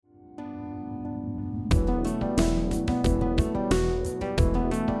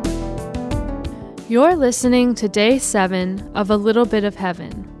You're listening to Day 7 of A Little Bit of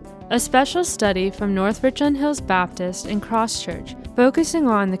Heaven, a special study from North Richland Hills Baptist and Cross Church, focusing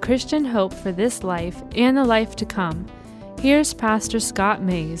on the Christian hope for this life and the life to come. Here's Pastor Scott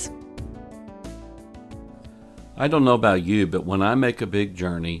Mays. I don't know about you, but when I make a big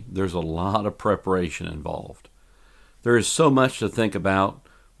journey, there's a lot of preparation involved. There is so much to think about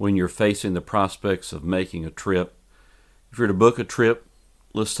when you're facing the prospects of making a trip. If you're to book a trip,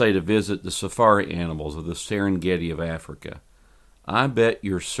 let's say to visit the safari animals of the Serengeti of Africa, I bet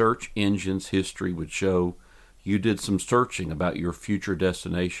your search engine's history would show you did some searching about your future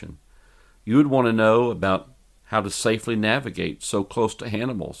destination. You would want to know about how to safely navigate so close to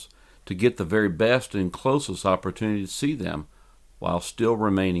animals to get the very best and closest opportunity to see them while still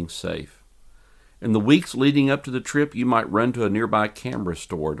remaining safe. In the weeks leading up to the trip, you might run to a nearby camera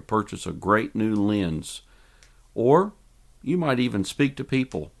store to purchase a great new lens, or you might even speak to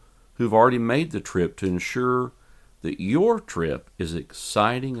people who've already made the trip to ensure that your trip is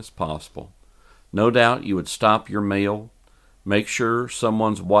exciting as possible. No doubt you would stop your mail, make sure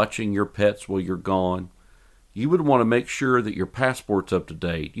someone's watching your pets while you're gone. You would want to make sure that your passport's up to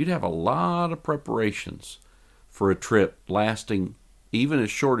date. You'd have a lot of preparations for a trip lasting even as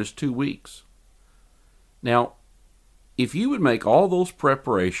short as 2 weeks. Now, if you would make all those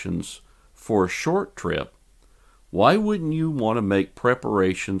preparations for a short trip, why wouldn't you want to make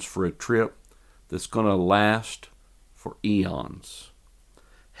preparations for a trip that's going to last for eons?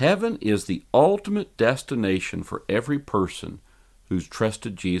 Heaven is the ultimate destination for every person who's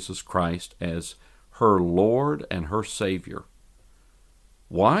trusted Jesus Christ as her Lord and her Savior.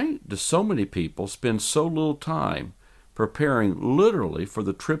 Why do so many people spend so little time preparing literally for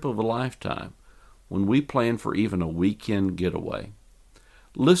the trip of a lifetime when we plan for even a weekend getaway?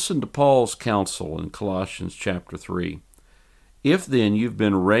 Listen to Paul's counsel in Colossians chapter 3. If then you've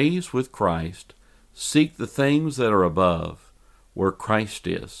been raised with Christ, seek the things that are above, where Christ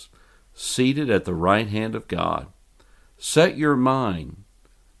is, seated at the right hand of God. Set your mind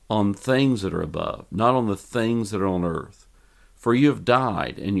on things that are above, not on the things that are on earth. For you have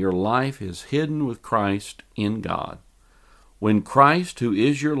died, and your life is hidden with Christ in God. When Christ, who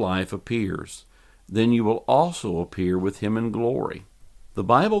is your life, appears, then you will also appear with him in glory. The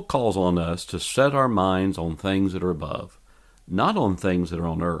Bible calls on us to set our minds on things that are above, not on things that are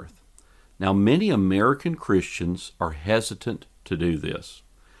on earth. Now, many American Christians are hesitant to do this.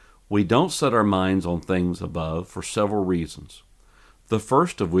 We don't set our minds on things above for several reasons. The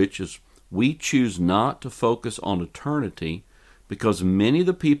first of which is we choose not to focus on eternity because many of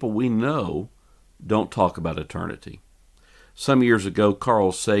the people we know don't talk about eternity. Some years ago,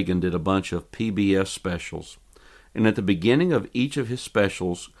 Carl Sagan did a bunch of PBS specials. And at the beginning of each of his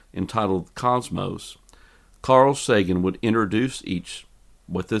specials, entitled Cosmos, Carl Sagan would introduce each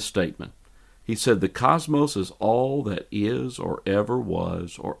with this statement. He said, "The cosmos is all that is or ever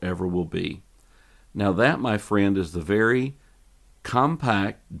was or ever will be." Now that, my friend, is the very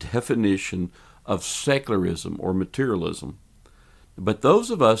compact definition of secularism or materialism. But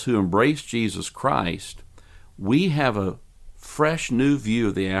those of us who embrace Jesus Christ, we have a fresh new view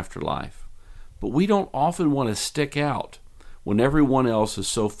of the afterlife. But we don't often want to stick out when everyone else is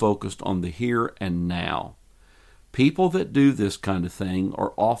so focused on the here and now. People that do this kind of thing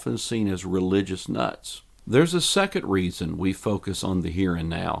are often seen as religious nuts. There's a second reason we focus on the here and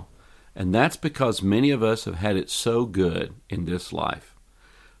now, and that's because many of us have had it so good in this life.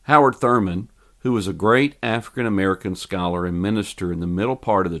 Howard Thurman, who was a great African-American scholar and minister in the middle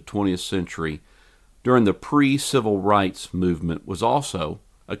part of the 20th century during the pre-civil rights movement, was also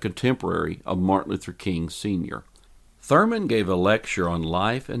a contemporary of Martin Luther King Sr. Thurman gave a lecture on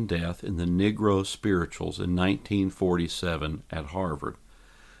life and death in the Negro Spirituals in 1947 at Harvard.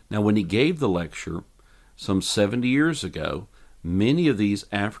 Now, when he gave the lecture some 70 years ago, many of these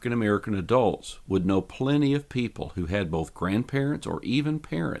African American adults would know plenty of people who had both grandparents or even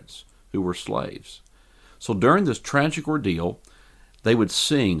parents who were slaves. So during this tragic ordeal, they would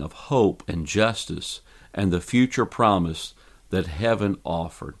sing of hope and justice and the future promise that heaven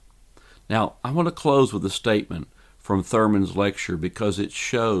offered. Now, I want to close with a statement from Thurman's lecture because it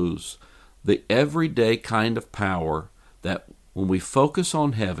shows the everyday kind of power that when we focus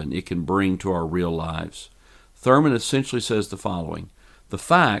on heaven, it can bring to our real lives. Thurman essentially says the following: the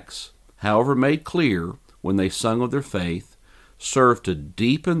facts, however made clear when they sung of their faith, serve to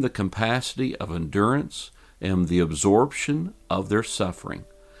deepen the capacity of endurance and the absorption of their suffering.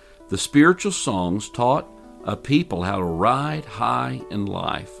 The spiritual songs taught a people how to ride high in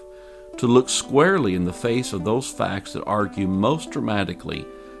life, to look squarely in the face of those facts that argue most dramatically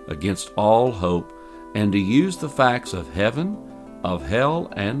against all hope, and to use the facts of heaven of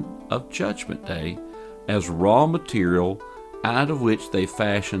hell and of Judgment Day as raw material out of which they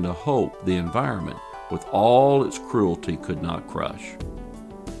fashioned a hope the environment with all its cruelty could not crush.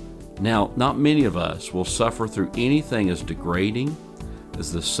 Now, not many of us will suffer through anything as degrading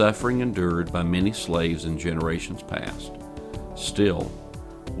as the suffering endured by many slaves in generations past. Still,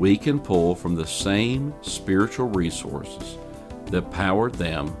 we can pull from the same spiritual resources that powered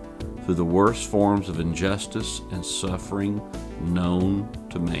them through the worst forms of injustice and suffering known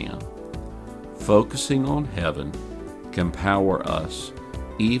to man. Focusing on heaven can power us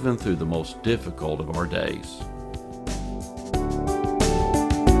even through the most difficult of our days.